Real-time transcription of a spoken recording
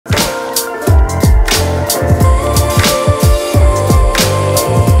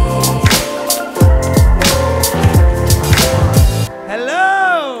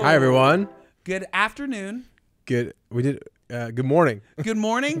Good afternoon. Good morning. Good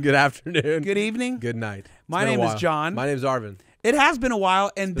morning. Good afternoon. Good evening. Good night. My name is John. My name is Arvin. It has been a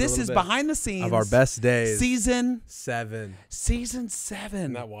while, and this is bit behind the scenes of our best days. Season 7. Season 7.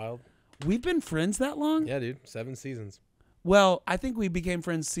 Isn't that wild? We've been friends that long? Yeah, dude. 7 seasons. Well, I think we became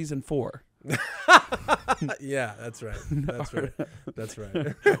friends season 4. Yeah, that's right. That's right. That's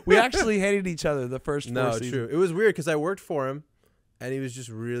right. We actually hated each other the first 4 seasons. True. It was weird because I worked for him, and he was just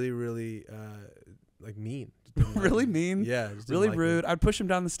really, really mean. Really mean? Yeah. Really rude. I'd push him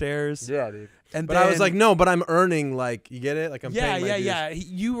down the stairs. Yeah, dude. But I was like, no, but I'm earning, you get it? Like, I'm paying my dues. Yeah.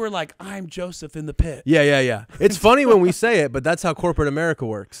 You were like, I'm Joseph in the pit. Yeah. It's funny when we say it, but that's how corporate America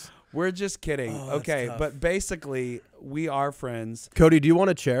works. We're just kidding. Oh, okay, tough. but basically, we are friends. Cody, do you want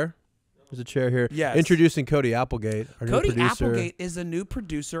a chair? There's a chair here. Yes. Introducing Cody Applegate, our new producer. Cody Applegate is a new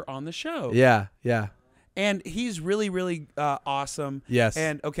producer on the show. Yeah. And he's really, really awesome. Yes.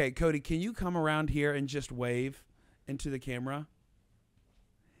 And, okay, Cody, can you come around here and just wave into the camera?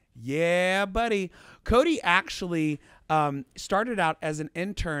 Yeah, buddy. Cody actually started out as an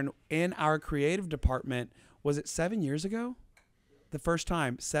intern in our creative department. Was it 7 years ago? The first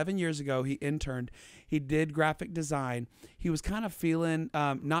time, 7 years ago, he interned. He did graphic design. He was kind of feeling,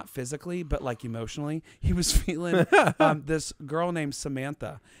 not physically, but like emotionally, he was feeling this girl named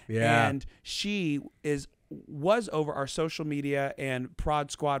Samantha. Yeah. And she was over our social media and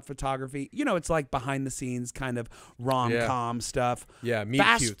Prod Squad photography. You know, it's like behind the scenes kind of rom-com stuff. Yeah, meet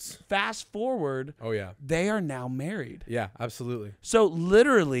cutes. Fast forward. Oh, yeah. They are now married. Yeah, absolutely. So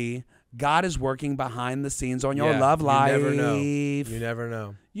literally, God is working behind the scenes on your love life. You never know. You never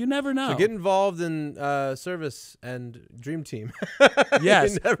know. You never know. So get involved in service and Dream Team.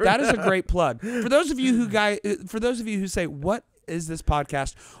 Yes, that is a great plug. For those of you who say, "What is this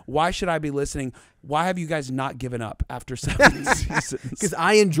podcast? Why should I be listening?" Why have you guys not given up after 7 seasons? Because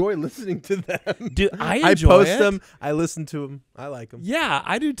I enjoy listening to them. Dude, I enjoy post them. I listen to them. I like them. Yeah,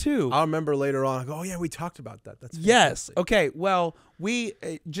 I do too. I'll remember later on. I go, oh yeah, we talked about that. That's yes. fantastic. Okay. Well, we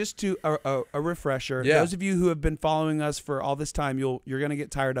just to a refresher. Yeah. Those of you who have been following us for all this time, you're gonna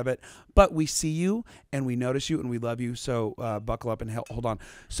get tired of it. But we see you and we notice you and we love you. So buckle up and hold on.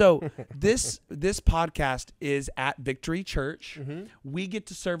 So this podcast is at Victory Church. Mm-hmm. We get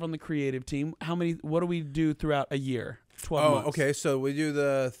to serve on the creative team. What do we do throughout a year? 12 months. Okay. So we do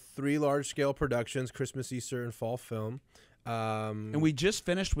the 3 large-scale productions: Christmas, Easter, and fall film. And we just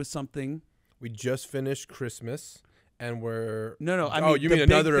finished with something. We just finished Christmas, and we're I mean, you mean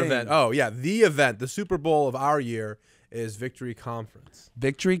another event? Oh yeah, the event, the Super Bowl of our year is Victory Conference.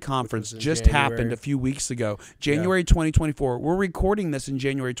 Victory Conference just January. happened a few weeks ago, January 2024. We're recording this in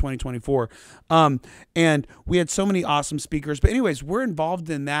January 2024, and we had so many awesome speakers. But anyways, we're involved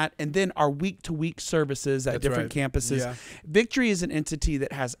in that, and then our week-to-week services at different campuses. Yeah. Victory is an entity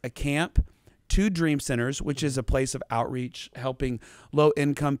that has a camp, 2 dream centers, which is a place of outreach, helping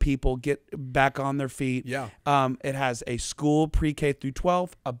low-income people get back on their feet. Yeah. It has a school, pre-K through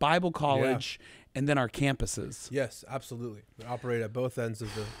 12, a Bible college, and then our campuses. Yes, absolutely. They operate at both ends of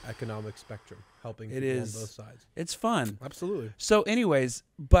the economic spectrum, helping people on both sides. It's fun. Absolutely. So anyways,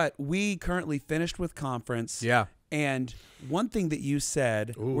 but we currently finished with conference. Yeah. And one thing that you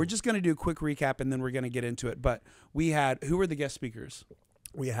said, we're just going to do a quick recap and then we're going to get into it. But who were the guest speakers?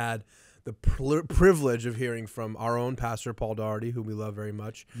 We had the privilege of hearing from our own pastor, Paul Daugherty, whom we love very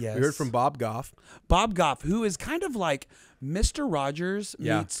much. Yes. We heard from Bob Goff. Bob Goff, who is kind of like Mr. Rogers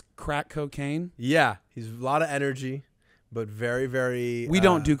meets crack cocaine. Yeah. He's a lot of energy, but very, very... We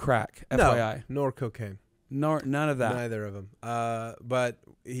don't do crack, FYI. No, nor cocaine. None of that. Neither of them. But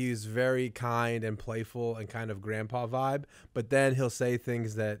he's very kind and playful and kind of grandpa vibe. But then he'll say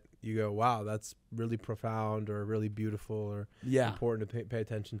things that you go, wow, that's really profound or really beautiful or important to pay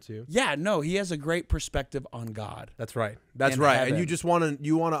attention to. Yeah, no, he has a great perspective on God. That's right. That's right. Heaven. And you just want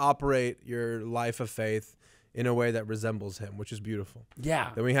to operate your life of faith in a way that resembles him, which is beautiful. Yeah.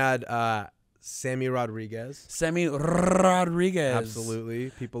 Then we had Sammy Rodriguez.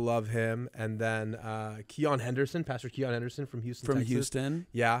 Absolutely. People love him. And then Keon Henderson, Pastor Keon Henderson from Houston, Texas. Houston.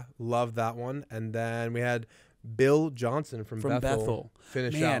 Yeah, love that one. And then we had Bill Johnson from Bethel.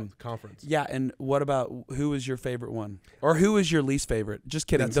 Finish out the conference. Yeah, and what about, who was your favorite one? Or who was your least favorite? Just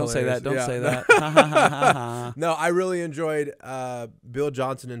kidding. Don't say that. Don't say that. No, I really enjoyed Bill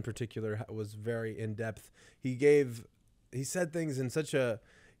Johnson in particular. Was very in-depth. He said things in such a...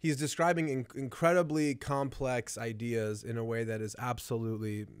 He's describing incredibly complex ideas in a way that is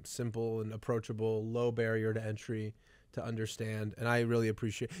absolutely simple and approachable, low barrier to entry to understand. And I really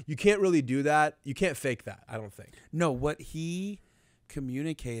appreciate. You can't really do that. You can't fake that, I don't think. No, what he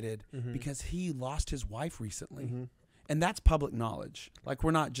communicated, because he lost his wife recently. And that's public knowledge. Like,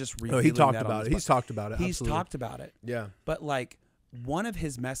 we're not just revealing he talked that on about it. this He's talked about it. He's absolutely. talked about it. Yeah. But like one of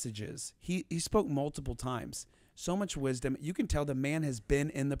his messages, he spoke multiple times. So much wisdom. You can tell the man has been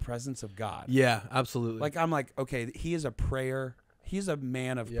in the presence of God. Yeah, absolutely. Like, I'm like, okay, he is a prayer. He's a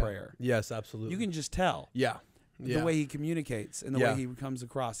man of prayer. Yes, absolutely. You can just tell. Yeah. The way he communicates and the way he comes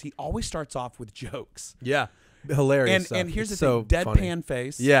across. He always starts off with jokes. Yeah. Hilarious. And here's the so thing, deadpan funny.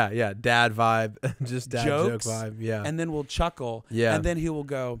 face. Yeah. Dad vibe. Just dad jokes, joke vibe. Yeah. And then we'll chuckle. Yeah. And then he will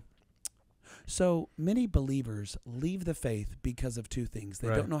go, so many believers leave the faith because of two things. They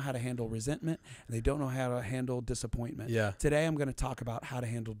don't know how to handle resentment, and they don't know how to handle disappointment. Yeah. Today I'm going to talk about how to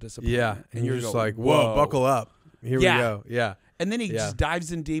handle disappointment. Yeah. And you're just like, whoa, buckle up. Here we go. Yeah. And then he just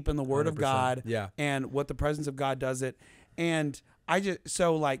dives in deep in the Word of 100%. God Yeah. and what the presence of God does it. And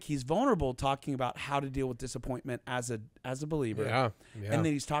like he's vulnerable talking about how to deal with disappointment as a believer. Yeah. And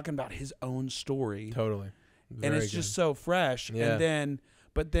then he's talking about his own story. Totally. And it's just so fresh. Yeah.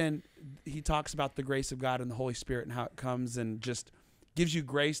 But then he talks about the grace of God and the Holy Spirit and how it comes and just gives you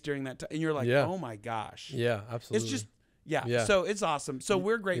grace during that time. And you're like, oh my gosh. Yeah, absolutely. It's just, so it's awesome. So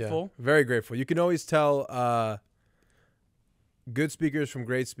we're grateful. Yeah. Very grateful. You can always tell good speakers from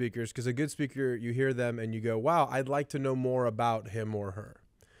great speakers, because a good speaker, you hear them and you go, wow, I'd like to know more about him or her.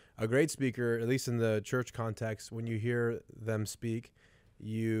 A great speaker, at least in the church context, when you hear them speak,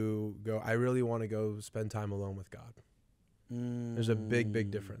 you go, I really want to go spend time alone with God. There's a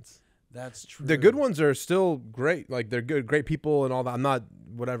big difference. That's true. The good ones are still great. Like, they're great people and all that. I'm not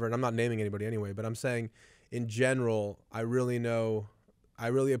whatever, and I'm not naming anybody anyway, but I'm saying in general, I really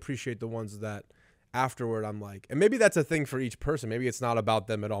appreciate the ones that afterward I'm like, and maybe that's a thing for each person. Maybe it's not about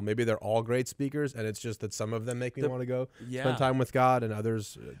them at all. Maybe they're all great speakers, and it's just that some of them make me want to go spend time with God, and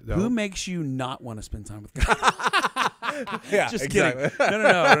others don't. Who makes you not want to spend time with God? Yeah, just exactly. kidding.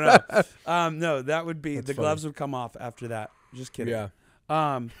 No. No, that would be, That's the funny. gloves would come off after that. Just kidding. Yeah.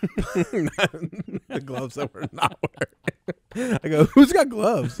 The The gloves that we're not wearing. I go, who's got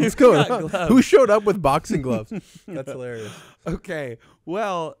gloves? What's going on? gloves? Who showed up with boxing gloves? That's hilarious. Okay.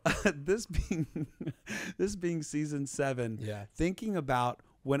 Well, this being season 7, thinking about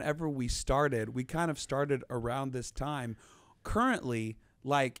whenever we started, we kind of started around this time. Currently,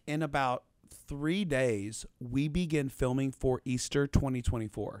 like in about 3 days, we begin filming for Easter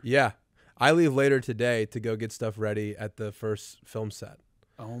 2024. Yeah. I leave later today to go get stuff ready at the first film set.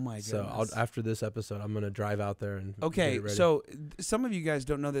 Oh my goodness. So after this episode, I'm going to drive out there and get it ready. So some of you guys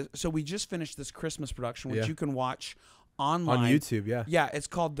don't know this. So we just finished this Christmas production, which you can watch online. On YouTube, yeah. Yeah, it's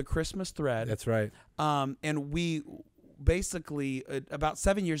called The Christmas Thread. That's right. And we basically, about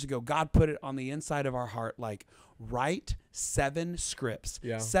 7 years ago, God put it on the inside of our heart, like, write 7 scripts,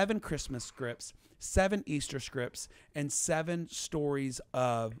 7 Christmas scripts, 7 Easter scripts, and 7 stories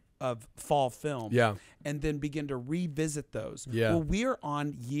of fall film. Yeah. And then begin to revisit those. Yeah. Well, we're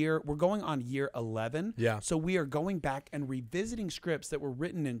going on year 11. Yeah. So we are going back and revisiting scripts that were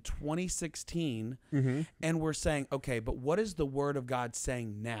written in 2016. Mm-hmm. And we're saying, okay, but what is the word of God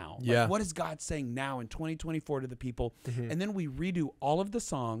saying now? Like, what is God saying now in 2024 to the people? Mm-hmm. And then we redo all of the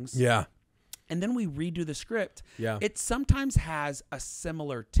songs. Yeah. And then we redo the script. Yeah. It sometimes has a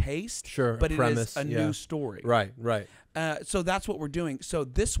similar taste, but it is a new story. Right, right. So that's what we're doing. So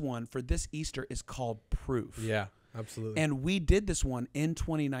this one for this Easter is called Proof. Yeah, absolutely. And we did this one in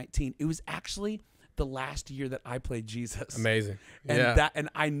 2019. It was actually the last year that I played Jesus. Amazing. And and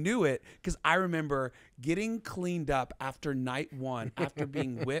I knew it because I remember getting cleaned up after night 1, after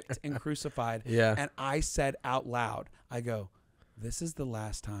being whipped and crucified. Yeah. And I said out loud, I go, this is the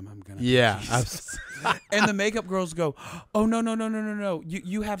last time I'm going to absolutely. And the makeup girls go, oh, no.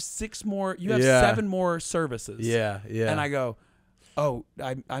 You have 6 more, you have 7 more services. Yeah, yeah. And I go, oh,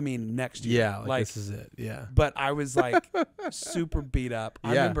 I mean next year. Yeah, like this is it. Yeah. But I was like super beat up.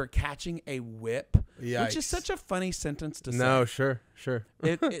 I remember catching a whip, which is such a funny sentence to say. No, sure.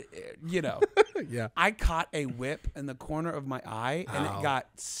 It you know. Yeah. I caught a whip in the corner of my eye and it got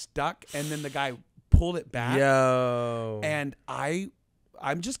stuck, and then the guy pulled it back. Yo. And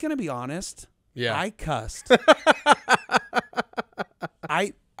I'm just gonna be honest. Yeah. I cussed.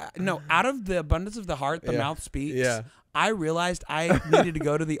 No, out of the abundance of the heart, the mouth speaks. Yeah. I realized I needed to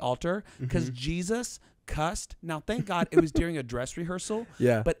go to the altar because Jesus cussed. Now, thank God it was during a dress rehearsal.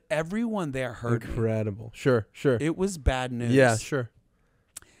 Yeah. But everyone there heard Incredible. Me. Sure. It was bad news. Yeah, sure.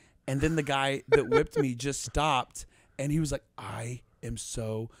 And then the guy that whipped me just stopped, and he was like, I am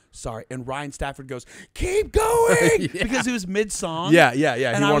so sorry. And Ryan Stafford goes, keep going, because it was mid-song. Yeah.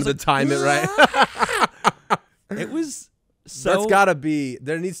 And he wanted to time it right. It was That's gotta be.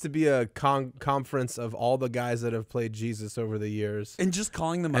 There needs to be a conference of all the guys that have played Jesus over the years, and just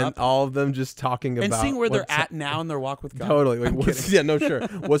calling them and up, all of them just talking and about seeing where they're at now in their walk with God. Totally. Like, yeah, no, sure.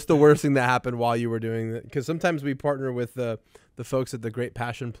 What's the worst thing that happened while you were doing that? Because sometimes we partner with the folks at the Great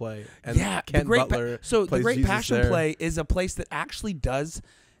Passion Play, and Kent Butler. So the Great Jesus Passion there. Play is a place that actually does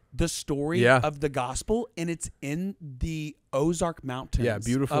the story of the gospel, and it's in the Ozark Mountains. Yeah,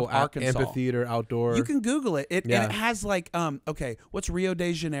 beautiful of Arkansas. amphitheater outdoor. You can Google it. And it has like okay, what's Rio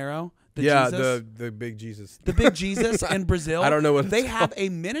de Janeiro? The big Jesus. The big Jesus in Brazil. I don't know what they have a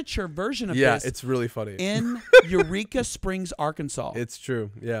miniature version of this. Yeah, it's really funny. In Eureka Springs, Arkansas. It's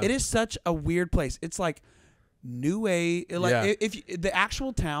true. Yeah. It is such a weird place. It's like New Age, like if the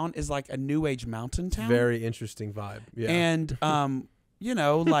actual town is like a New Age mountain town. Very interesting vibe. Yeah. And you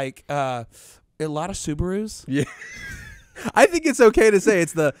know, like a lot of Subarus. Yeah. I think it's okay to say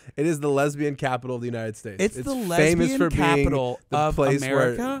it is the lesbian capital of the United States. It's the famous lesbian for capital being the of place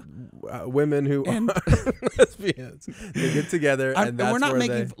America. Where women who are lesbians, they get together, and that's we're not where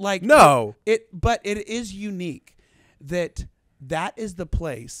making like no. But it is unique that is the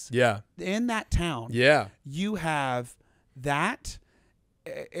place. Yeah. In that town. Yeah. You have that.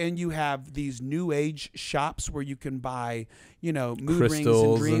 And you have these New Age shops where you can buy, you know, mood rings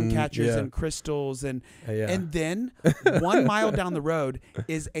and dream catchers and crystals. And then 1 mile down the road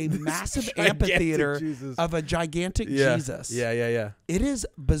is a massive amphitheater of a gigantic Jesus. Yeah. It is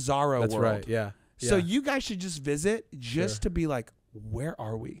bizarro That's world. right, yeah. So you guys should just visit just to be like, where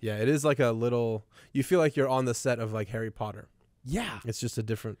are we? Yeah, it is like a little, you feel like you're on the set of like Harry Potter. Yeah. It's just a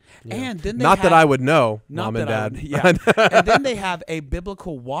different. And then they that I would know, Mom and Dad. And then they have a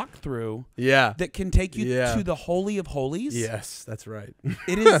biblical walkthrough. Yeah. That can take you to the Holy of Holies. Yes, that's right.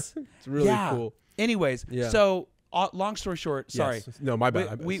 It is. It's really cool. Anyways, so long story short, sorry. Yes. No, my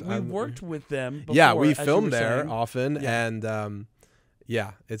bad. We worked with them before. Yeah, we filmed there often, and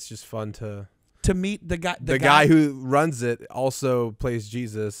it's just fun to meet the guy. The guy who runs it also plays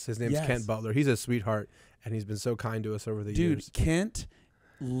Jesus. His name's Kent Butler. He's a sweetheart. And he's been so kind to us over the years. Dude, Kent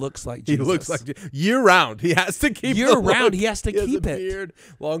looks like Jesus. He looks like year round. He has to keep year round. He has to keep it. Beard,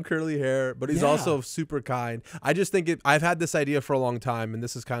 long curly hair, but he's also super kind. I just think I've had this idea for a long time, and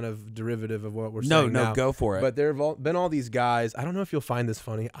this is kind of derivative of what we're saying now. No, go for it. But there have been all these guys. I don't know if you'll find this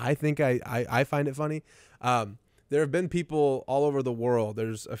funny. I think I find it funny. There have been people all over the world.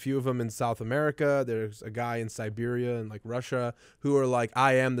 There's a few of them in South America. There's a guy in Siberia and like Russia who are like,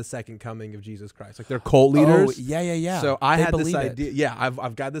 I am the second coming of Jesus Christ. Like they're cult leaders. Oh, yeah. So I had this idea. Yeah,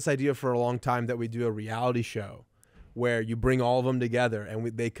 I've got this idea for a long time that we do a reality show where you bring all of them together and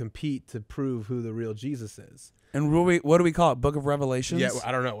they compete to prove who the real Jesus is. And what do we call it? Book of Revelations? Yeah,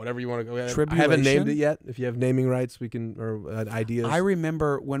 I don't know. Whatever you want to go. Tribulation? I haven't named it yet. If you have naming rights, we can, or ideas. I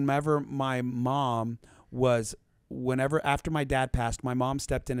remember whenever my mom was... after my dad passed, my mom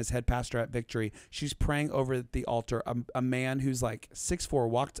stepped in as head pastor at Victory. She's praying over the altar. A man who's like 6'4"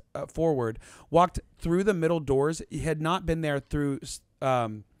 walked forward, walked through the middle doors. He had not been there through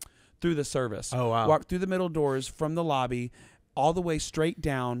the service. Oh, wow. Walked through the middle doors from the lobby all the way straight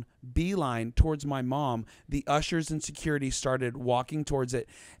down, beeline towards my mom. The ushers and security started walking towards it,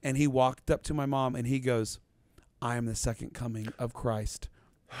 and he walked up to my mom, and he goes, I am the second coming of Christ.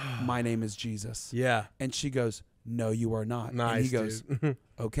 My name is Jesus. Yeah. And she goes, no, you are not. Nice, and he goes,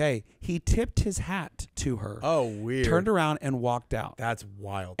 okay. He tipped his hat to her. Oh, weird. Turned around and walked out. That's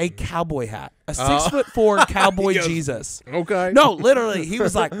wild. A cowboy hat. A 6'4" cowboy goes, Jesus. Okay. No, literally. He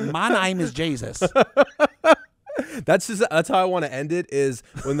was like, my name is Jesus. That's how I want to end it, is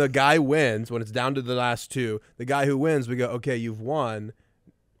when the guy wins, when it's down to the last two, the guy who wins, we go, okay, you've won.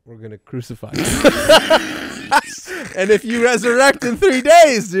 We're going to crucify you. And if you resurrect in 3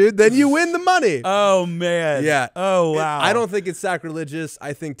 days, dude, then you win the money. Oh, man. Yeah. Oh, wow. I don't think it's sacrilegious.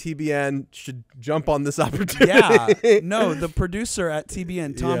 I think TBN should jump on this opportunity. Yeah. No, the producer at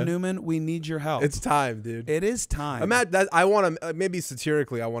TBN, Tom Newman, we need your help. It's time, dude. It is time. Imagine that. I want to, maybe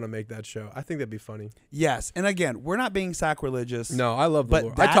satirically, I want to make that show. I think that'd be funny. Yes. And again, we're not being sacrilegious. No, I love the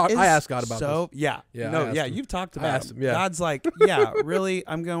Lord. I asked God about this. Yeah. You've talked about it. Yeah. God's like, yeah, really,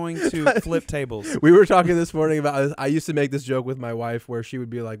 I'm going to flip tables. We were talking this morning about, I used to make this joke with my wife where she would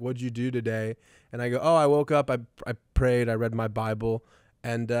be like, what'd you do today? And I go, oh, I woke up, I prayed, I read my Bible,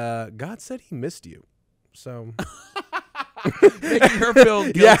 and God said he missed you. So making her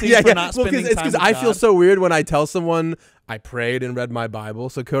feel guilty for not spending time with God. I feel so weird when I tell someone I prayed and read my Bible.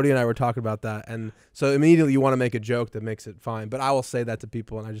 So Cody and I were talking about that, and so immediately you want to make a joke that makes it fine. But I will say that to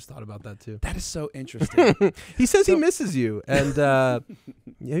people, and I just thought about that too. That is so interesting. He says he misses you, and have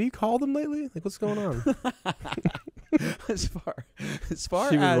you called him lately? Like, what's going on? as far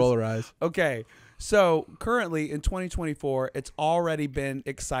she would as roll her eyes. Okay, So currently in 2024, it's already been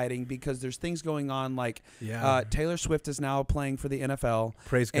exciting because there's things going on like Taylor Swift is now playing for the NFL.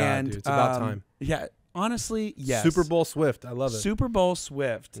 Praise God, dude. It's about time. Yeah. Honestly, yes. Super Bowl Swift. I love it. Super Bowl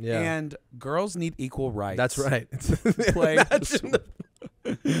Swift. Yeah. And girls need equal rights. That's right. Play Imagine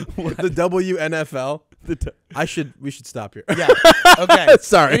the WNFL. We should stop here. Yeah. Okay.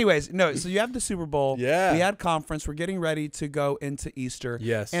 Sorry. Anyways, no. So you have the Super Bowl. Yeah. We had conference. We're getting ready to go into Easter.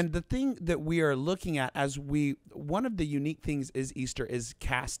 Yes. And the thing that we are looking at one of the unique things is Easter is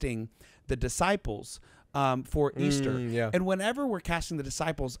casting the disciples for Easter. Yeah. And whenever we're casting the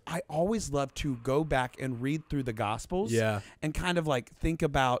disciples, I always love to go back and read through the Gospels. Yeah. And kind of like think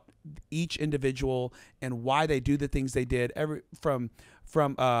about each individual and why they do the things they did. From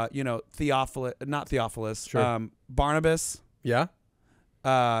Theophilus, not Theophilus, Sure. Barnabas. Yeah.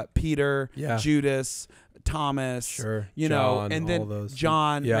 Peter, Yeah. Judas, Thomas, Sure. you John, know, and then all those.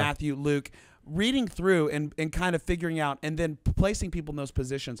 John, Yeah. Matthew, Luke, reading through and kind of figuring out and then placing people in those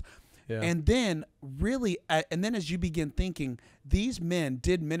positions. Yeah. And then really, and then as you begin thinking, these men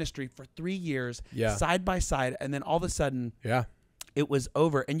did ministry for 3 years side by side. And then all of a sudden it was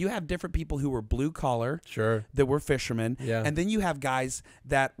over. And you have different people who were blue collar, Sure. that were fishermen. Yeah. And then you have guys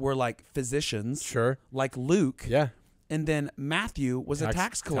that were like physicians, Sure. like Luke. Yeah. And then Matthew was a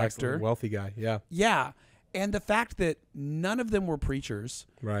tax collector. Wealthy guy. Yeah. Yeah. And the fact that none of them were preachers.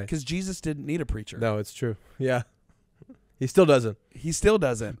 Right. Because Jesus didn't need a preacher. No, it's true. Yeah. He still doesn't. He still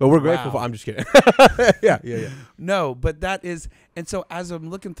doesn't. But we're grateful for. I'm just kidding. Yeah. No, but that is. And so as I'm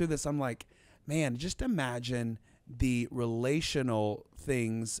looking through this, I'm like, man, just imagine the relational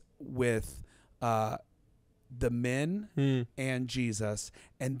things with the men and Jesus,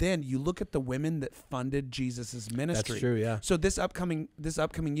 and then you look at the women that funded Jesus's ministry. That's true, yeah. So this upcoming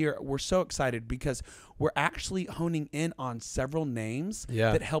year, we're so excited because we're actually honing in on several names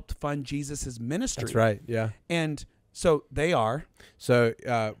that helped fund Jesus's ministry. That's right, yeah. And so they are. So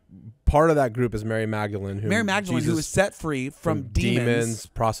part of that group is Mary Magdalene, who was set free from demons,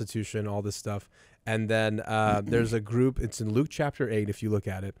 prostitution, all this stuff. And then there's a group. It's in Luke chapter 8. If you look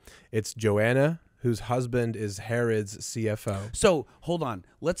at it, it's Joanna, whose husband is Herod's CFO. So hold on,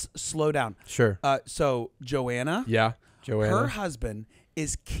 let's slow down. Sure. So Joanna, Joanna, her husband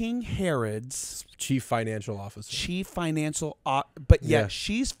is King Herod's chief financial officer. But yet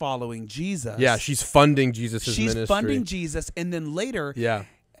she's following Jesus. Yeah, she's funding Jesus' ministry. She's funding Jesus, and then later,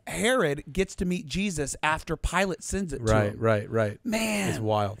 Herod gets to meet Jesus after Pilate sends it to him. Right. Man, it's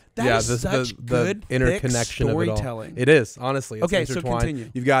wild. That is such good interconnection storytelling. Of it all. It is, honestly. It's okay, so intertwined.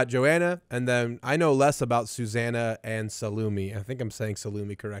 continue. You've got Joanna, and then I know less about Susanna and Salome. I think I'm saying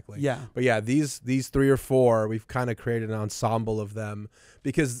Salome correctly. Yeah. But yeah, these 3 or 4, we've kind of created an ensemble of them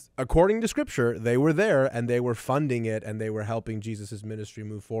because according to Scripture, they were there and they were funding it and they were helping Jesus' ministry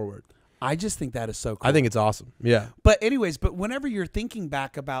move forward. I just think that is so cool. I think it's awesome. Yeah. But anyways, whenever you're thinking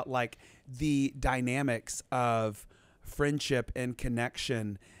back about like the dynamics of friendship and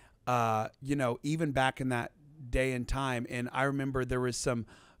connection, even back in that day and time, and I remember there was some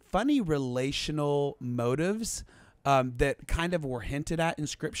funny relational motives that kind of were hinted at in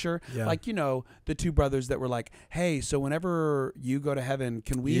Scripture. Yeah. Like, the 2 brothers that were like, hey, so whenever you go to heaven,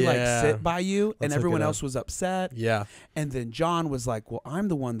 can we like sit by you? And everyone else was upset. Yeah. And then John was like, well, I'm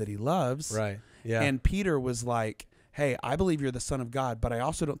the one that he loves. Right. Yeah. And Peter was like, hey, I believe you're the Son of God, but I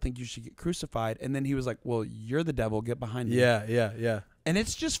also don't think you should get crucified. And then he was like, well, you're the devil. Get behind me. Yeah. And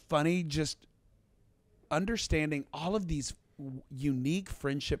it's just funny just understanding all of these unique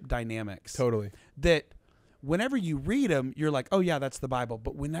friendship dynamics. Totally. That whenever you read them, you're like, oh, yeah, that's the Bible.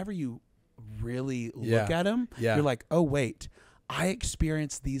 But whenever you really look at them, you're like, oh, wait, I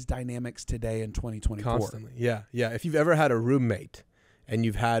experienced these dynamics today in 2024. Constantly. Yeah. If you've ever had a roommate and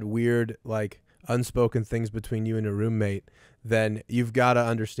you've had weird, like, unspoken things between you and a roommate, then you've got an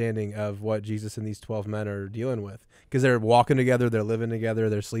understanding of what Jesus and these 12 men are dealing with. Because they're walking together, they're living together,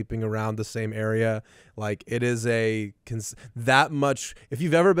 they're sleeping around the same area. Like, it is that much. If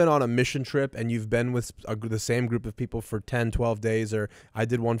you've ever been on a mission trip and you've been with the same group of people for 10, 12 days, or I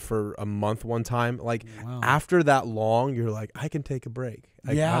did one for a month one time, like, after that long, you're like, I can take a break.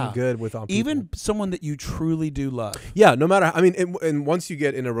 I'm good with people. Even someone that you truly do love. Yeah, no matter. I mean, and once you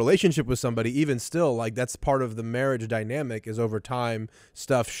get in a relationship with somebody, even still, like, that's part of the marriage dynamic is over time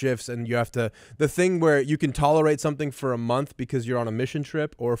stuff shifts, and you have to. The thing where you can tolerate something for a month because you're on a mission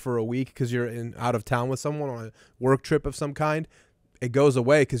trip, or for a week because you're out of town with someone on a work trip of some kind, it goes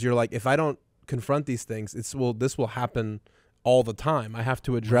away because you're like, if I don't confront these things, this will happen all the time. I have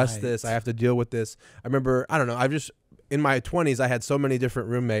to address this. I have to deal with this. I remember, I don't know, in my 20s, I had so many different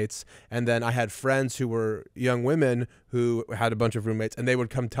roommates, and then I had friends who were young women who had a bunch of roommates, and they would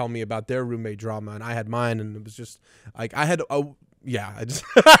come tell me about their roommate drama, and I had mine, and it was just like I had I just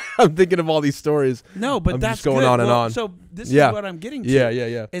I'm thinking of all these stories. No, but I'm that's just going good. on and on. So this is what I'm getting to.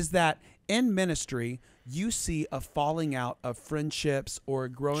 Yeah. Is that in ministry, you see a falling out of friendships or a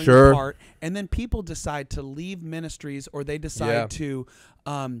growing Sure. apart, and then people decide to leave ministries, or they decide to,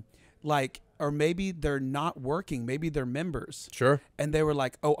 or maybe they're not working, maybe they're members. Sure. And they were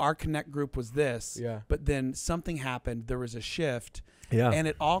like, oh, our connect group was this. Yeah. But then something happened, there was a shift. Yeah. And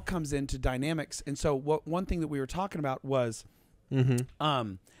it all comes into dynamics. And so one thing that we were talking about was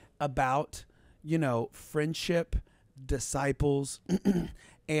about, friendship, disciples,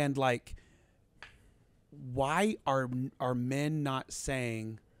 and like, why are men not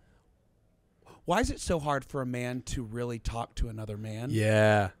saying, why is it so hard for a man to really talk to another man?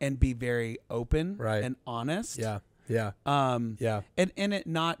 Yeah. And be very open Right. and honest? Yeah. And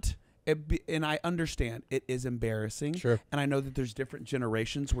I understand it is embarrassing. Sure. And I know that there's different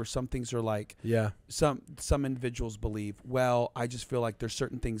generations where some things are like, Yeah. some individuals believe, well, I just feel like there's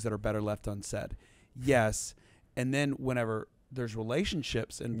certain things that are better left unsaid. Yes. And then whenever there's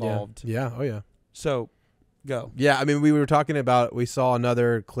relationships involved. Yeah. Oh yeah. So go. Yeah, I mean, we saw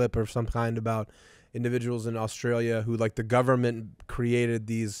another clip of some kind about individuals in Australia who, like, the government created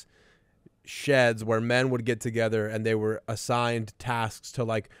these sheds where men would get together and they were assigned tasks to,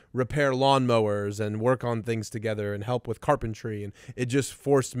 like, repair lawnmowers and work on things together and help with carpentry. And it just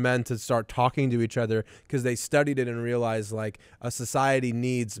forced men to start talking to each other because they studied it and realized, like, a society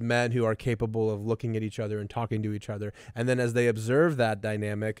needs men who are capable of looking at each other and talking to each other. And then as they observe that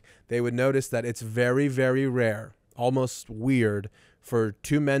dynamic, they would notice that it's very, very rare, almost weird, for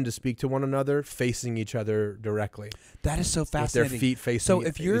two men to speak to one another facing each other directly. That is so fascinating. With their feet facing So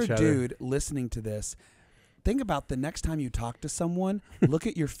if you're each a other. dude listening to this, think about the next time you talk to someone, look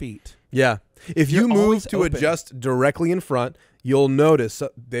at your feet. Yeah. If You're you move always to open. adjust directly in front, you'll notice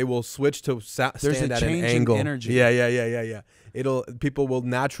they will switch to stand There's a at an change in angle. energy. Yeah. People will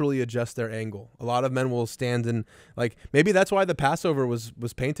naturally adjust their angle. A lot of men will stand in, like, maybe that's why the Passover was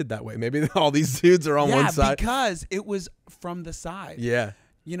painted that way. Maybe all these dudes are on one side. Because it was from the side. Yeah.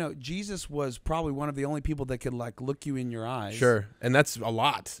 Jesus was probably one of the only people that could, like, look you in your eyes. Sure. And that's a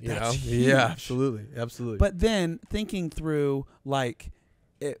lot, you That's know? huge. Yeah, absolutely. But then thinking through, like,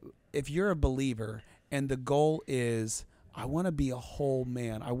 if you're a believer and the goal is, I want to be a whole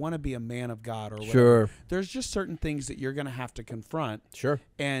man, I want to be a man of God or whatever. Sure. There's just certain things that you're going to have to confront. Sure.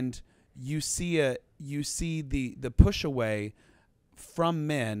 And you see the push away from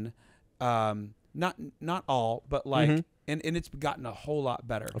men, not all, but like, and it's gotten a whole lot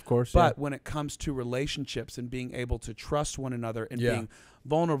better. Of course. But when it comes to relationships and being able to trust one another and being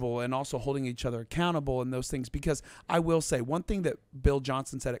vulnerable and also holding each other accountable and those things, because I will say one thing that Bill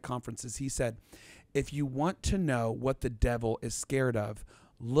Johnson said at conferences, he said, if you want to know what the devil is scared of,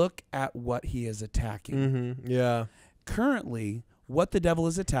 look at what he is attacking. Yeah. Currently, what the devil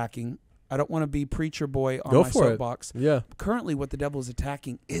is attacking, I don't want to be preacher boy on Go my for it. soapbox. Yeah. Currently, what the devil is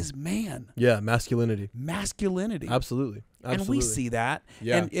attacking is man. Yeah, masculinity. Absolutely. And we see that.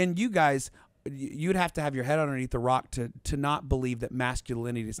 Yeah. And you guys, you'd have to have your head underneath the rock to not believe that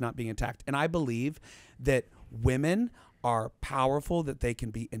masculinity is not being attacked. And I believe that women are powerful, that they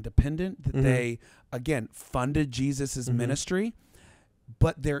can be independent, that they, again, funded Jesus's ministry.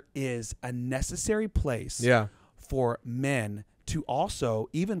 But there is a necessary place for men to also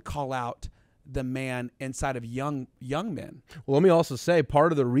even call out the man inside of young men. Well, let me also say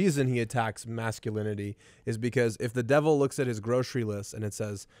part of the reason he attacks masculinity is because if the devil looks at his grocery list and it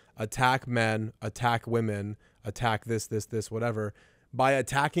says attack men, attack women, attack this, whatever, by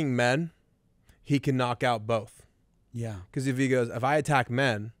attacking men, he can knock out both. Yeah. Because if he goes, if I attack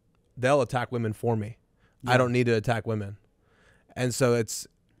men, they'll attack women for me. I don't need to attack women. And so it's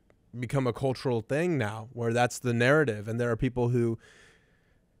become a cultural thing now where that's the narrative. And there are people who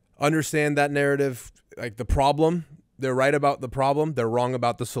understand that narrative, like the problem. They're right about the problem. They're wrong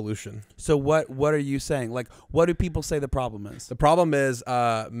about the solution. So what are you saying? Like, what do people say the problem is? The problem is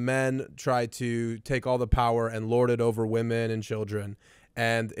men try to take all the power and lord it over women and children.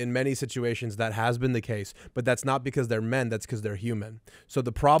 And in many situations, that has been the case. But that's not because they're men. That's because they're human. So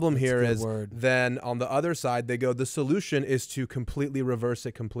the problem here is then on the other side, they go, the solution is to completely reverse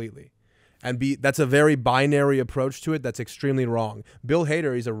it completely. And that's a very binary approach to it. That's extremely wrong. Bill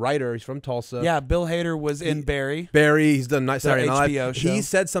Hader, he's a writer. He's from Tulsa. Yeah, Bill Hader was in Barry. He's done Saturday Night HBO Live. show. He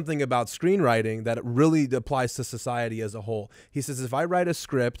said something about screenwriting that really applies to society as a whole. He says, if I write a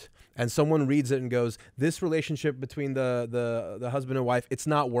script and someone reads it and goes, this relationship between the husband and wife, it's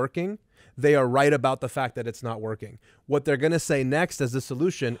not working, they are right about the fact that it's not working. What they're going to say next as the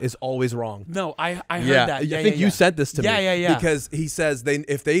solution is always wrong. No, I heard that. I think you sent this to me. Yeah. Because he says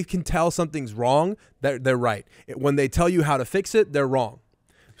if they can tell something's wrong, they're right. When they tell you how to fix it, they're wrong.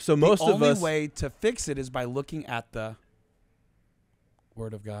 So most of us... The only way to fix it is by looking at the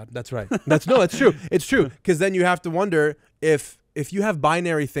Word of God. That's right. It's true. It's true. Because then you have to wonder if you have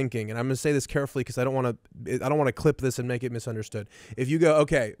binary thinking, and I'm going to say this carefully because I don't want to clip this and make it misunderstood. If you go,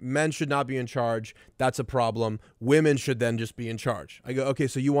 okay, men should not be in charge, that's a problem. Women should then just be in charge. I go, okay,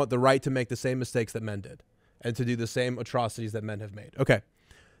 so you want the right to make the same mistakes that men did and to do the same atrocities that men have made. Okay.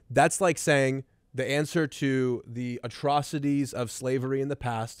 That's like saying the answer to the atrocities of slavery in the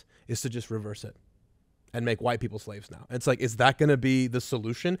past is to just reverse it and make white people slaves now. It's like, is that going to be the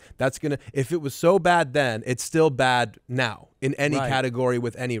solution? If it was so bad then, it's still bad now in any category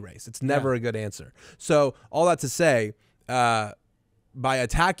with any race. It's never a good answer. So all that to say, by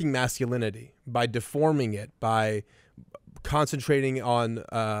attacking masculinity, by deforming it, by concentrating it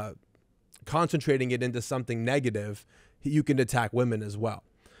into something negative, you can attack women as well.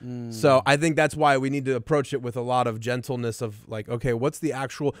 So I think that's why we need to approach it with a lot of gentleness of like, okay, what's the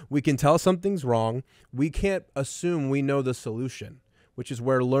actual, we can tell something's wrong. We can't assume we know the solution, which is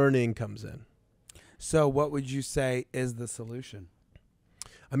where learning comes in. So what would you say is the solution?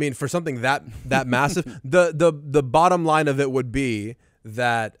 I mean, for something that massive, the bottom line of it would be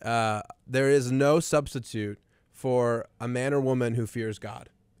that there is no substitute for a man or woman who fears God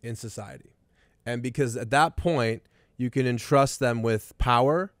in society. And because at that point, you can entrust them with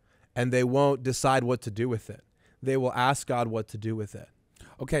power, and they won't decide what to do with it. They will ask God what to do with it.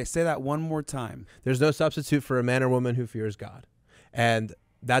 Okay, say that one more time. There's no substitute for a man or woman who fears God. And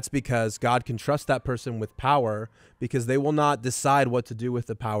that's because God can trust that person with power, because they will not decide what to do with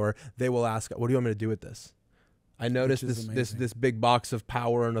the power. They will ask, what do you want me to do with this? I noticed this big box of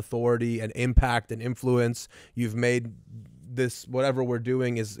power and authority and impact and influence. You've made this, whatever we're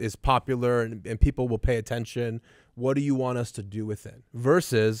doing is popular and people will pay attention. What do you want us to do with it?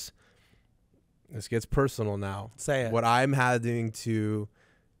 Versus, this gets personal now. Say it. What I'm having to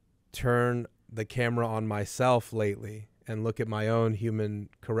turn the camera on myself lately and look at my own human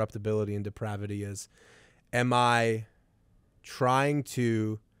corruptibility and depravity is, am I trying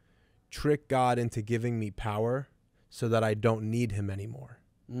to trick God into giving me power so that I don't need him anymore?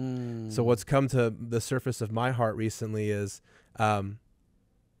 So what's come to the surface of my heart recently is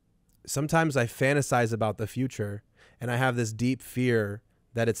sometimes I fantasize about the future and I have this deep fear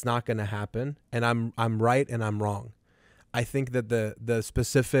that it's not going to happen, and I'm right and I'm wrong. I think that the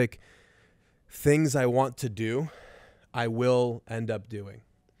specific things I want to do, I will end up doing.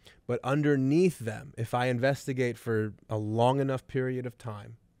 But underneath them, if I investigate for a long enough period of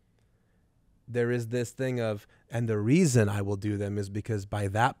time, there is this thing of, and the reason I will do them is because by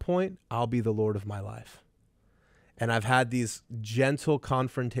that point, I'll be the Lord of my life. And I've had these gentle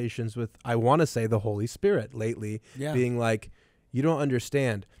confrontations with, I want to say, the Holy Spirit lately, being like, you don't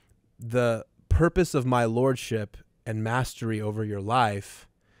understand. The purpose of my lordship and mastery over your life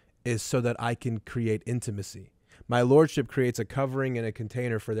is so that I can create intimacy. My lordship creates a covering and a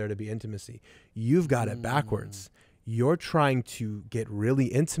container for there to be intimacy. You've got it backwards. You're trying to get really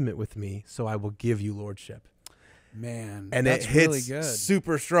intimate with me, so I will give you lordship. Man, and that's it hits really good.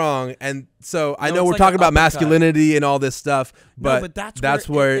 Super strong. And so I know we're talking about masculinity and all this stuff, but that's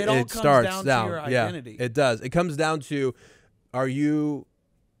where it starts down. Your identity. It does. It comes down to, are you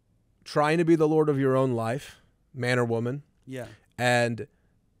trying to be the Lord of your own life, man or woman? Yeah. And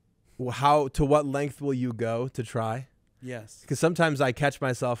to what length will you go to try? Yes. Because sometimes I catch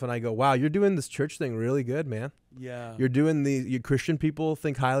myself and I go, wow, you're doing this church thing really good, man. Yeah. You're doing your Christian people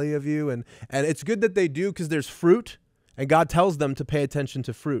think highly of you. And it's good that they do, because there's fruit, and God tells them to pay attention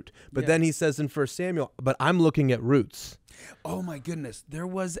to fruit. But then he says in 1 Samuel, but I'm looking at roots. Oh my goodness. There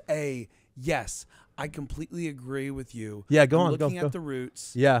was yes, I completely agree with you. Yeah, go on. Looking at the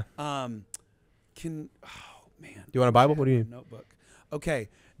roots. Yeah. Man. Do you want a Bible? What do you need? Notebook. Okay.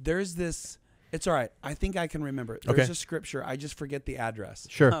 There's this. It's all right. I think I can remember it. There's a scripture. I just forget the address.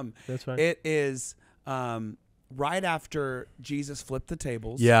 Sure. That's fine. It is right after Jesus flipped the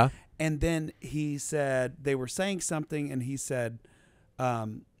tables. Yeah. And then he said, they were saying something, and he said, but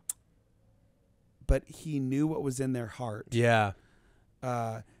he knew what was in their heart. Yeah.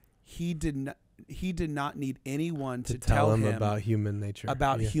 He did not need anyone to tell him about human nature.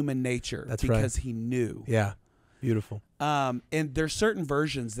 Human nature. That's because he knew. Yeah. Beautiful. And there's certain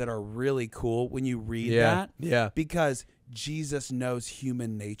versions that are really cool when you read that. Yeah. Because Jesus knows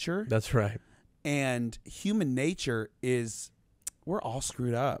human nature. That's right. And human nature is we're all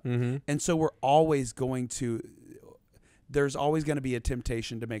screwed up. Mm-hmm. And so there's always going to be a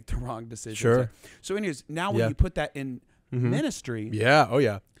temptation to make the wrong decision. Sure. So anyways, now when you put that in ministry, Oh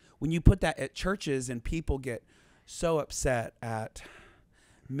yeah. when you put that at churches and people get so upset at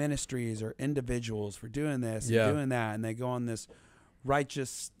ministries or individuals for doing this and doing that, and they go on this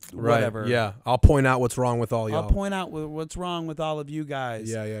righteous whatever. Yeah. I'll point out what's wrong with all y'all. I'll point out what's wrong with all of you guys.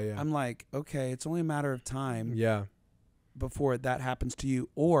 Yeah. I'm like, okay, it's only a matter of time. Yeah. Before that happens to you,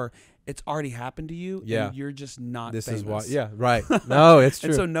 or it's already happened to you, and you're just not This famous. is why. Yeah. Right. No, it's true.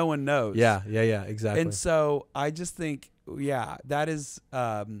 And so no one knows. Yeah. Exactly. And so I just think, that is,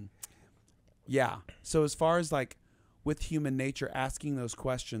 So as far as like with human nature, asking those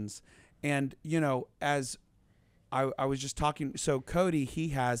questions, and as I was just talking, so Cody, he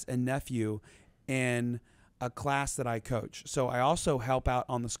has a nephew in a class that I coach. So I also help out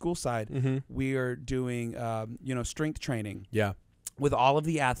on the school side. Mm-hmm. We are doing, strength training. Yeah. With all of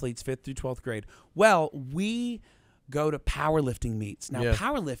the athletes, 5th through 12th grade. Well, we go to powerlifting meets. Now,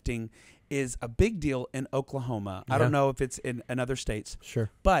 powerlifting is a big deal in Oklahoma. I don't know if it's in other states.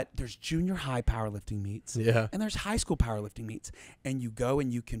 Sure. But there's junior high powerlifting meets. Yeah. And there's high school powerlifting meets. And you go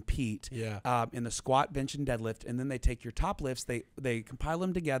and you compete in the squat, bench, and deadlift. And then they take your top lifts. They compile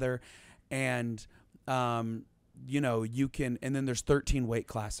them together. And, you can, and then there's 13 weight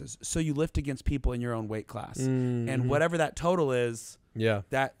classes. So you lift against people in your own weight class. Mm-hmm. And whatever that total is, Yeah.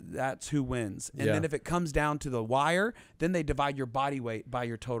 That's who wins. And then if it comes down to the wire, then they divide your body weight by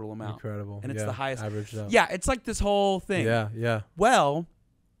your total amount. Incredible. And it's the highest. Averaged out. Yeah, it's like this whole thing. Yeah. Well,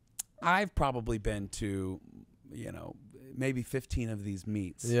 I've probably been to, maybe 15 of these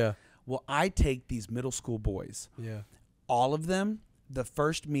meets. Yeah. Well, I take these middle school boys. Yeah. All of them, the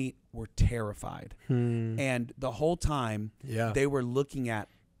first meet, were terrified. And the whole time, they were looking at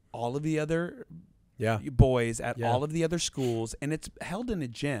all of the other boys at all of the other schools, and it's held in a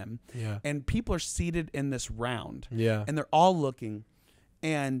gym, and people are seated in this round, and they're all looking,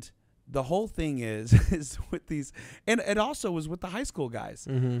 and the whole thing is with these, and it also was with the high school guys,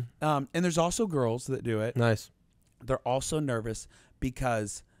 and there's also girls that do it. Nice. They're also nervous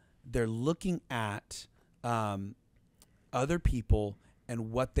because they're looking at other people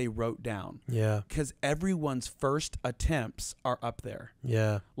and what they wrote down. Yeah. Because everyone's first attempts are up there.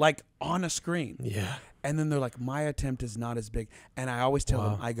 Yeah. Like on a screen. Yeah. And then they're like, my attempt is not as big. And I always tell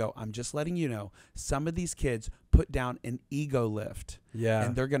them, I go, I'm just letting you know, some of these kids put down an ego lift. Yeah.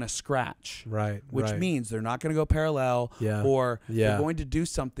 And they're going to scratch. Right. Which means they're not going to go parallel. Yeah. Or they're going to do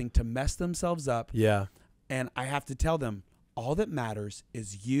something to mess themselves up. Yeah. And I have to tell them, all that matters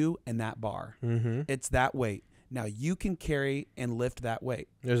is you and that bar. Mm-hmm. It's that weight. Now you can carry and lift that weight.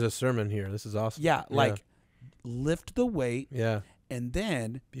 There's a sermon here. This is awesome. Yeah, like lift the weight. Yeah. And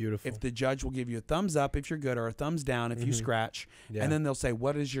then if the judge will give you a thumbs up if you're good or a thumbs down if you scratch. Yeah. And then they'll say,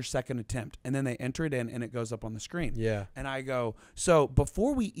 what is your second attempt? And then they enter it in and it goes up on the screen. Yeah. And I go, so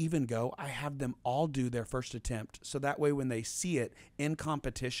before we even go, I have them all do their first attempt. So that way when they see it in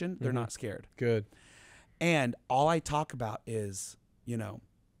competition, they're not scared. Good. And all I talk about is,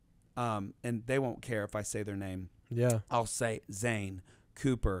 and they won't care if I say their name. Yeah. I'll say Zane,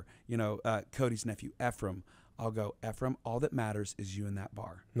 Cooper, Cody's nephew, Ephraim. I'll go, Ephraim, all that matters is you in that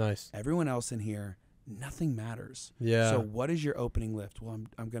bar. Nice. Everyone else in here, nothing matters. Yeah. So what is your opening lift? Well,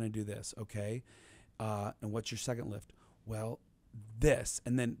 I'm going to do this. Okay. And what's your second lift? Well, this.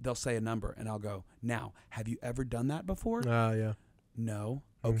 And then they'll say a number and I'll go, now, have you ever done that before? Yeah. No.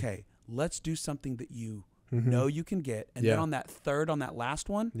 Okay. Let's do something that you know you can get. And then on that last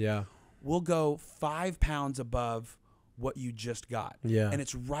one, we'll go 5 pounds above what you just got. Yeah. And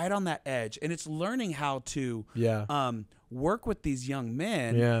it's right on that edge. And it's learning how to work with these young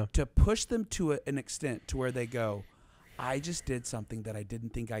men to push them to an extent to where they go, I just did something that I didn't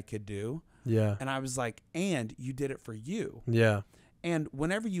think I could do. Yeah. And I was like, and you did it for you. Yeah. And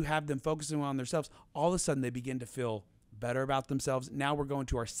whenever you have them focusing on themselves, all of a sudden they begin to feel better about themselves. Now we're going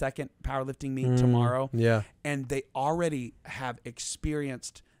to our second powerlifting meet tomorrow. Yeah. And they already have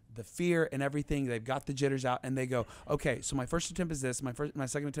experienced the fear and everything. They've got the jitters out and they go, okay, so my first attempt is this. My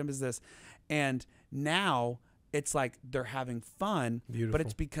second attempt is this. And now it's like they're having fun, but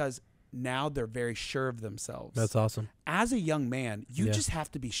it's because now they're very sure of themselves. That's awesome. As a young man, you just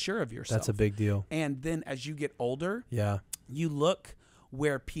have to be sure of yourself. That's a big deal. And then as you get older, you look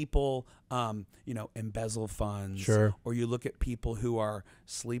where people, embezzle funds, or you look at people who are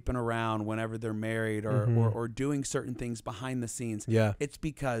sleeping around whenever they're married or doing certain things behind the scenes. Yeah. It's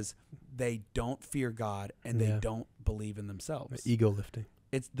because they don't fear God and they don't believe in themselves. Ego lifting.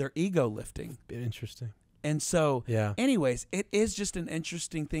 It's their ego lifting. Interesting. And so, Yeah. anyways, it is just an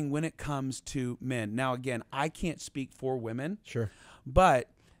interesting thing when it comes to men. Now, again, I can't speak for women. Sure. But,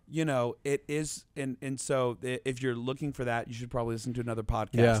 it is, and so if you're looking for that, you should probably listen to another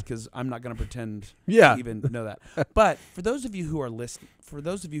podcast because I'm not going to pretend to even know that. But for those of you who are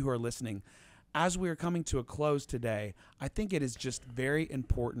listening, as we are coming to a close today, I think it is just very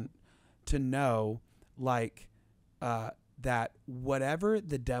important to know, that whatever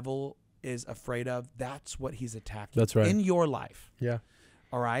the devil is afraid of, that's what he's attacking. That's right. In your life. Yeah.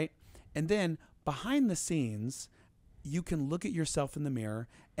 All right. And then behind the scenes, you can look at yourself in the mirror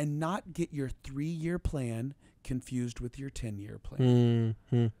and not get your 3-year plan confused with your 10-year plan.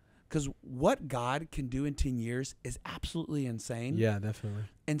 Mm-hmm. Because what God can do in 10 years is absolutely insane. Yeah, definitely.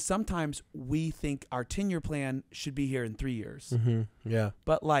 And sometimes we think our 10-year plan should be here in 3 years. Mm-hmm. Yeah.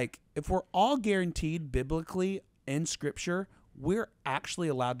 But if we're all guaranteed biblically in Scripture, we're actually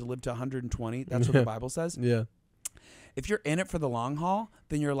allowed to live to 120. That's what the Bible says. Yeah. If you're in it for the long haul,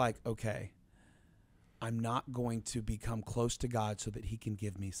 then you're like, okay, I'm not going to become close to God so that he can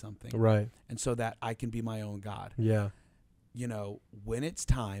give me something. Right. And so that I can be my own God. Yeah. When it's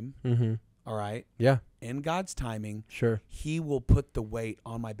time, all right? Yeah. In God's timing, Sure. he will put the weight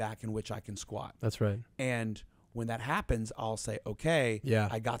on my back in which I can squat. That's right. And when that happens, I'll say, okay, Yeah.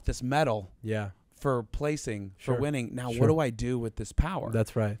 I got this medal Yeah. for placing, Sure. for winning. Now, Sure. what do I do with this power?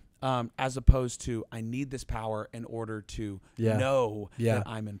 That's right. As opposed to, I need this power in order to know that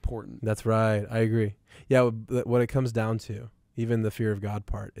I'm important. That's right. I agree. Yeah. What it comes down to, even the fear of God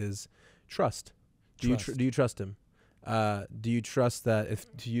part, is trust. Do you trust him? Do you trust that, if,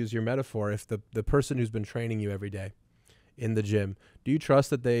 to use your metaphor, if the person who's been training you every day in the gym, do you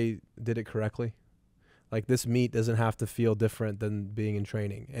trust that they did it correctly? Like, this meet doesn't have to feel different than being in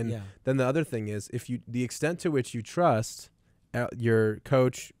training. And then the other thing is, the extent to which you trust your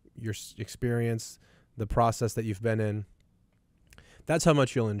coach, your experience, the process that you've been in, that's how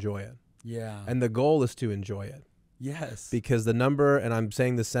much you'll enjoy it. Yeah. And the goal is to enjoy it. Yes. Because the number, and I'm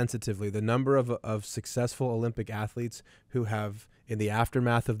saying this sensitively, the number of successful Olympic athletes who have, in the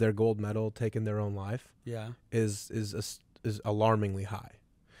aftermath of their gold medal, taken their own life is alarmingly high.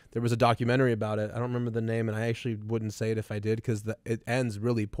 There was a documentary about it. I don't remember the name, and I actually wouldn't say it if I did, because it ends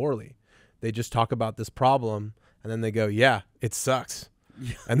really poorly. They just talk about this problem, and then they go, yeah, it sucks.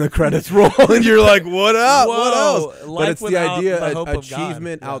 And the credits roll, and you're like, what up? Whoa, what else? But it's the idea, the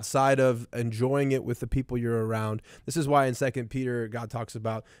achievement outside of enjoying it with the people you're around. This is why in 2 Peter, God talks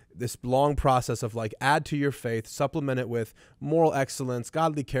about this long process of add to your faith, supplement it with moral excellence,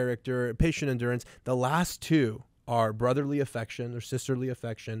 godly character, patient endurance. The last two are brotherly affection or sisterly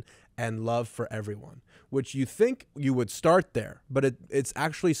affection and love for everyone, which you think you would start there, but it's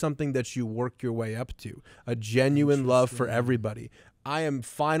actually something that you work your way up to, a genuine love for everybody. I am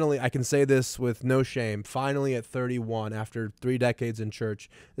finally, I can say this with no shame, finally at 31, after 3 decades in church,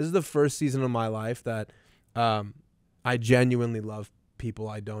 this is the first season of my life that I genuinely love people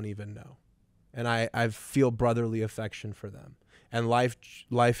I don't even know. And I feel brotherly affection for them. And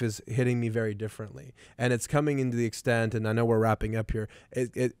life is hitting me very differently. And it's coming into the extent, and I know we're wrapping up here,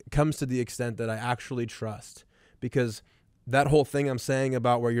 it comes to the extent that I actually trust. Because that whole thing I'm saying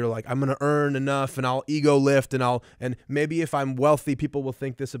about where you're like, I'm going to earn enough and I'll ego lift and maybe if I'm wealthy, people will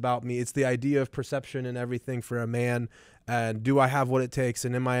think this about me. It's the idea of perception and everything for a man. And do I have what it takes,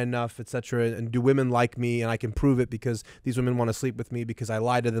 and am I enough, etc. And do women like me, and I can prove it because these women want to sleep with me because I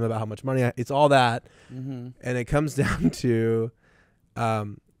lied to them about how much money it's all that. Mm-hmm. And it comes down to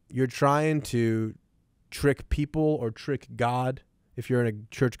you're trying to trick people or trick God. If you're in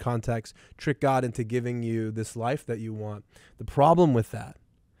a church context, trick God into giving you this life that you want. The problem with that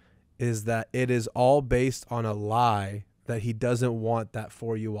is that it is all based on a lie that he doesn't want that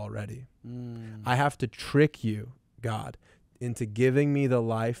for you already. I have to trick you, God, into giving me the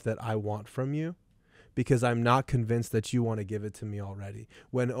life that I want from you because I'm not convinced that you want to give it to me already.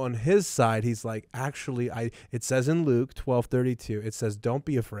 When on his side, he's like, actually, it says in Luke 12:32, it says, don't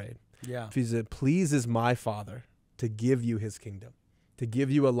be afraid. Yeah. If it pleases my Father to give you his kingdom, to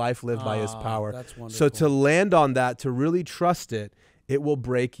give you a life lived by his power. That's wonderful. So to land on that, to really trust it, it will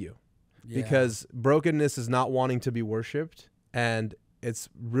break you. Yeah. Because brokenness is not wanting to be worshipped. And it's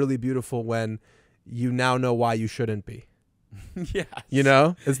really beautiful when you now know why you shouldn't be. Yes. You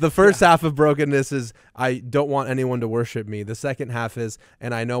know, it's the first half of brokenness is I don't want anyone to worship me. The second half is,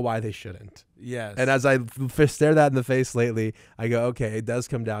 and I know why they shouldn't. Yes. And as I stare that in the face lately, I go, okay, it does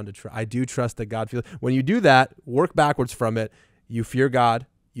come down to I do trust that God feels. When you do that, work backwards from it. You fear God.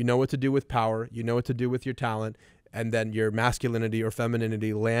 You know what to do with power. You know what to do with your talent. And then your masculinity or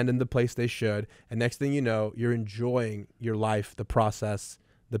femininity land in the place they should. And next thing you know, you're enjoying your life, the process,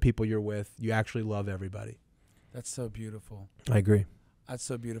 the people you're with. You actually love everybody. That's so beautiful. I agree. That's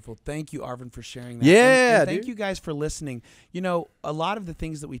so beautiful. Thank you, Arvin, for sharing that. Yeah, and thank dude. you guys for listening. You know, a lot of the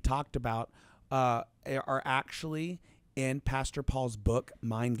things that we talked about are actually in Pastor Paul's book,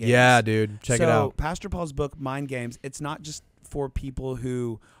 Mind Games. Yeah, dude. Check it out. Pastor Paul's book, Mind Games, it's not just for people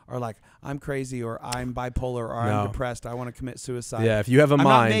who are like, I'm crazy or I'm bipolar or I'm depressed. I want to commit suicide. Yeah, if you have a I'm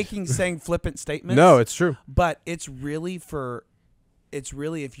mind. not saying flippant statements. No, it's true. But it's really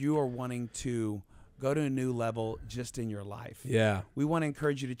if you are wanting to go to a new level just in your life. Yeah. We want to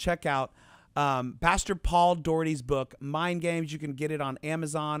encourage you to check out Pastor Paul Daugherty's book, Mind Games. You can get it on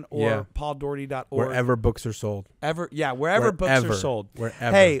Amazon or pauldaugherty.org. Wherever books are sold. Wherever books are sold.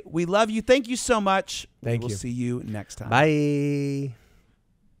 Wherever. Hey, we love you. Thank you so much. Thank you. We'll see you next time. Bye.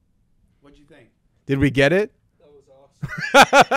 What'd you think? Did we get it? That was awesome.